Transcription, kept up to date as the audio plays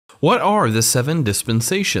What are the 7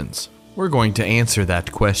 dispensations? We're going to answer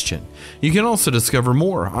that question. You can also discover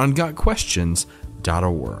more on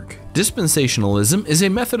GotQuestions.org. Dispensationalism is a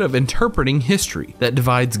method of interpreting history that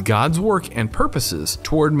divides God's work and purposes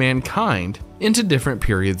toward mankind into different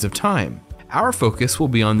periods of time. Our focus will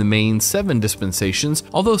be on the main 7 dispensations,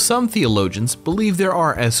 although some theologians believe there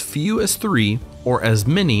are as few as 3 or as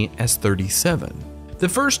many as 37. The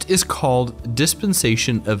first is called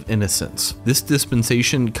Dispensation of Innocence. This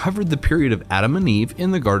dispensation covered the period of Adam and Eve in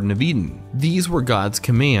the Garden of Eden. These were God's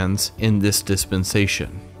commands in this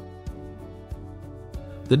dispensation.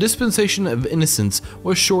 The Dispensation of Innocence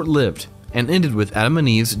was short-lived and ended with Adam and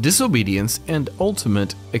Eve's disobedience and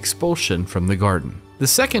ultimate expulsion from the garden. The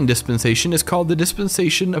second dispensation is called the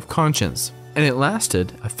Dispensation of Conscience, and it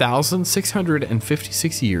lasted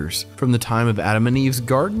 1,656 years from the time of Adam and Eve's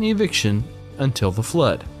garden eviction until the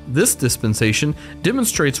flood. This dispensation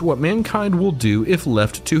demonstrates what mankind will do if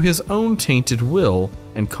left to his own tainted will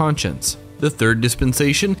and conscience. The third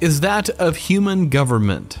dispensation is that of human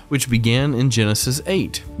government, which began in Genesis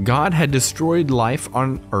 8. God had destroyed life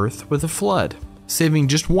on earth with a flood, saving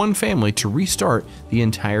just one family to restart the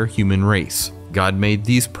entire human race. God made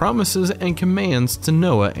these promises and commands to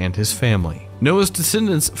Noah and his family. Noah's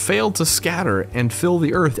descendants failed to scatter and fill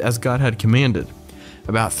the earth as God had commanded.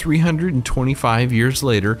 About 325 years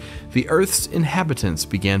later, the earth's inhabitants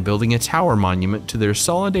began building a tower monument to their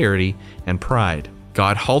solidarity and pride.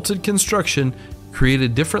 God halted construction,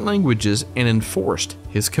 created different languages, and enforced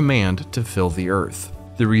his command to fill the earth.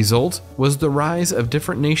 The result was the rise of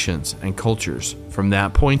different nations and cultures. From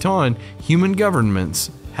that point on, human governments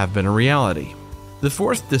have been a reality. The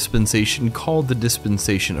fourth dispensation, called the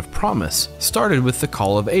Dispensation of Promise, started with the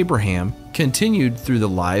call of Abraham, continued through the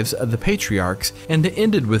lives of the patriarchs, and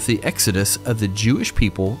ended with the exodus of the Jewish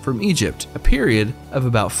people from Egypt, a period of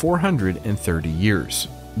about 430 years.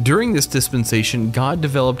 During this dispensation, God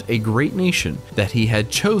developed a great nation that he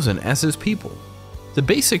had chosen as his people. The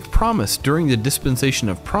basic promise during the Dispensation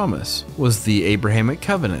of Promise was the Abrahamic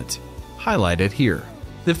covenant, highlighted here.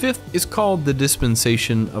 The fifth is called the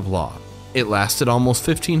Dispensation of Law. It lasted almost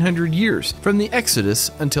 1,500 years, from the Exodus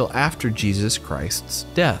until after Jesus Christ's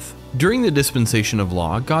death. During the Dispensation of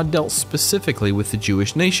Law, God dealt specifically with the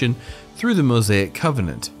Jewish nation through the Mosaic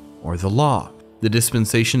covenant, or the law. The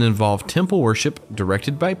dispensation involved temple worship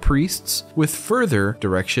directed by priests, with further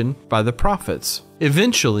direction by the prophets.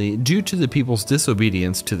 Eventually, due to the people's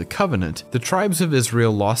disobedience to the covenant, the tribes of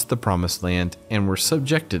Israel lost the promised land and were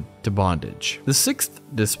subjected to bondage. The sixth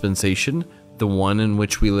dispensation, the one in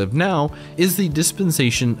which we live now, is the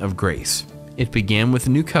Dispensation of Grace. It began with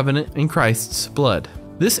the new covenant in Christ's blood.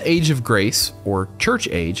 This age of grace, or church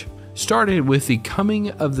age, started with the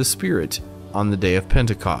coming of the Spirit on the day of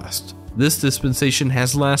Pentecost. This dispensation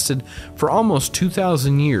has lasted for almost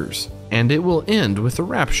 2,000 years, and it will end with the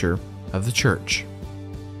rapture of the church.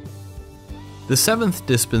 The seventh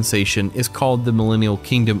dispensation is called the Millennial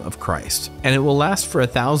Kingdom of Christ, and it will last for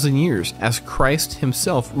 1,000 years as Christ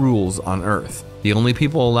himself rules on earth. The only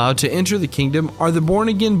people allowed to enter the kingdom are the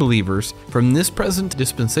born-again believers from this present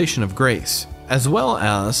dispensation of grace, as well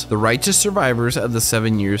as the righteous survivors of the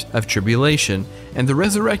 7 years of tribulation and the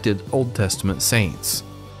resurrected Old Testament saints.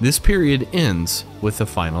 This period ends with the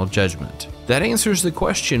final judgment. That answers the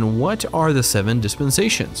question, what are the 7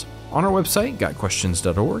 dispensations? On our website,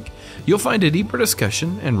 GotQuestions.org, you'll find a deeper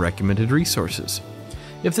discussion and recommended resources.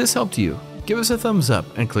 If this helped you, give us a thumbs up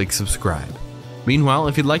and click subscribe. Meanwhile,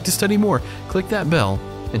 if you'd like to study more, click that bell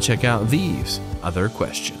and check out these other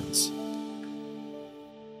questions.